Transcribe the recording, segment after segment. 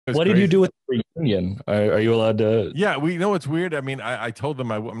What did you do with the reunion? Are you allowed to? Yeah, we know it's weird. I mean, I told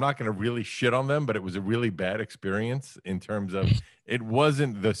them I'm not going to really shit on them, but it was a really bad experience in terms of it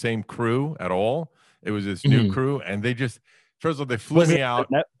wasn't the same crew at all. It was this new Mhm. crew, and they just first of all they flew Was me it out.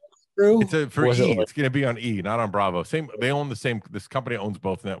 the Netflix crew? It's a for Was it E. like, It's going to be on E, not on Bravo. Same. They own the same. This company owns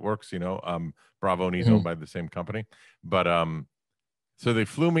both networks. Bravo and E is owned Mhm. by the same company. But so they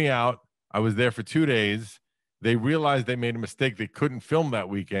flew me out. I was there for 2 days. They realized they made a mistake. They couldn't film that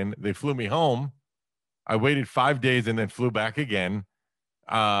weekend. They flew me home. I waited 5 days and then flew back again.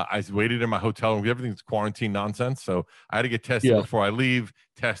 I waited in my hotel room. Everything's quarantine nonsense. So I had to get tested yeah. before I leave,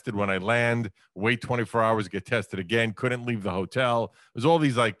 tested when I land, wait 24 hours, get tested again. Couldn't leave the hotel. There's all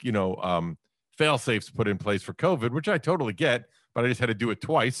these fail safes put in place for COVID, which I totally get, but I just had to do it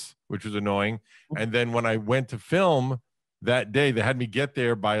twice, which was annoying. And then when I went to film that day, they had me get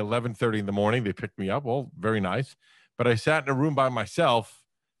there by 11:30 in the morning. They picked me up. Well, very nice. But I sat in a room by myself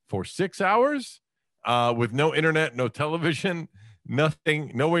for 6 hours with no internet, no television,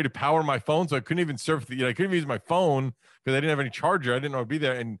 nothing, no way to power my phone. So I couldn't even surf I couldn't even use my phone because I didn't have any charger. I didn't know I'd be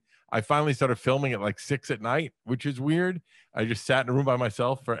there. And I finally started filming at like 6 at night, which is weird. I just sat in a room by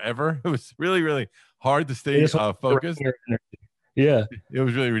myself forever. It was really, really hard to stay focused. Yeah. It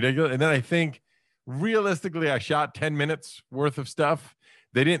was really ridiculous. And then I think realistically, I shot 10 minutes worth of stuff.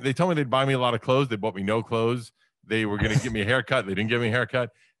 They told me they'd buy me a lot of clothes. They bought me no clothes. They were going to give me a haircut. They didn't give me a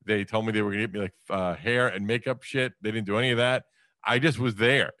haircut. They told me they were going to get me like hair and makeup shit. They didn't do any of that. I just was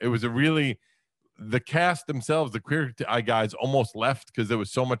there. It was the cast themselves, the Queer Eye guys almost left because there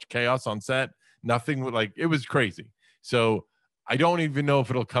was so much chaos on set. Nothing would it was crazy. So I don't even know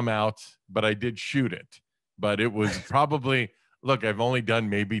if it'll come out, but I did shoot it. But it was probably, look, I've only done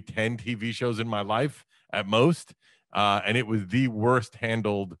maybe 10 TV shows in my life at most. And it was the worst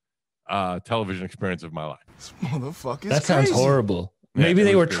handled television experience of my life. This motherfucker That sounds crazy. horrible. Yeah, Maybe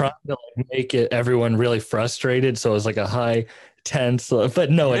they were crazy. trying to make everyone really frustrated, so it was like a high tense. But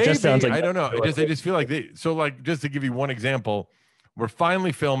no, Maybe, it just sounds like I don't know. I just feel like just to give you one example, we're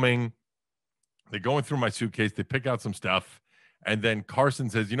finally filming. They're going through my suitcase. They pick out some stuff, and then Carson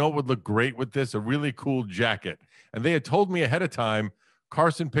says, "You know what would look great with this? A really cool jacket." And they had told me ahead of time.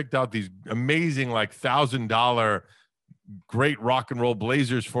 Carson picked out these amazing, like $1,000 great rock and roll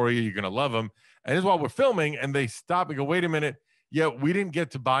blazers for you. You're gonna love them. And this is while we're filming, and they stop and go, "Wait a minute. Yeah, we didn't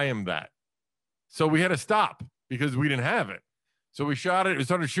get to buy him that. So we had to stop because we didn't have it. So we shot it. We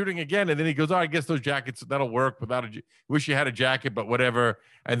started shooting again. And then he goes, "Oh, I guess those jackets, that'll work without wish you had a jacket, but whatever."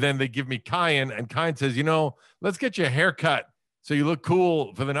 And then they give me Kyan, and Kyan says, "Let's get you a haircut so you look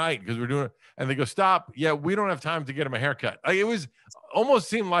cool for the night because we're doing it." And they go, "Stop. Yeah, we don't have time to get him a haircut." It was almost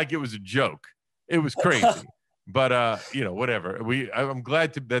seemed like it was a joke. It was crazy. But, whatever. I'm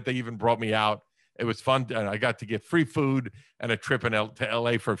glad that they even brought me out. It was fun. And I got to get free food and a trip to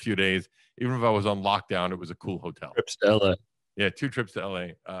LA for a few days. Even if I was on lockdown, it was a cool hotel. trips to LA. Yeah, 2 trips to LA.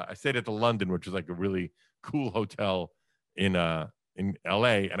 I stayed at the London, which is like a really cool hotel in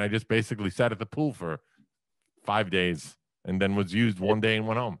LA, and I just basically sat at the pool for 5 days, and then was used one day and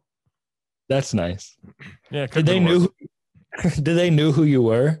went home. That's nice. Yeah, did they know who you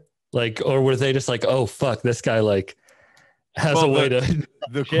were? Or were they just like, "Oh fuck, this guy has a way to."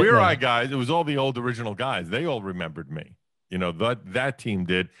 The Queer Eye guys, it was all the old original guys. They all remembered me. That team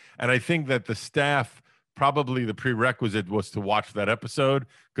did. And I think that the staff, probably the prerequisite was to watch that episode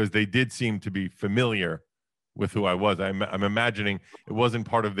because they did seem to be familiar with who I was. I'm imagining it wasn't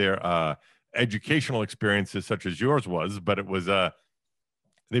part of their educational experiences such as yours was, but it was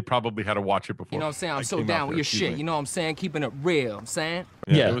they probably had to watch it before. You know what I'm saying? I'm so down with your shit. You know what I'm saying? Keeping it real. I'm saying?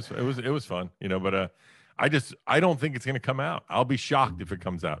 Yeah. It was fun, but I don't think it's going to come out. I'll be shocked if it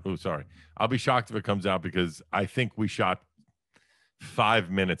comes out. Oh, sorry. I'll be shocked if it comes out because I think we shot 5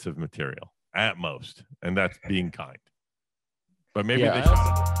 minutes of material at most, and that's being kind. But maybe they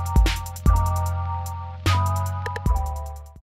shot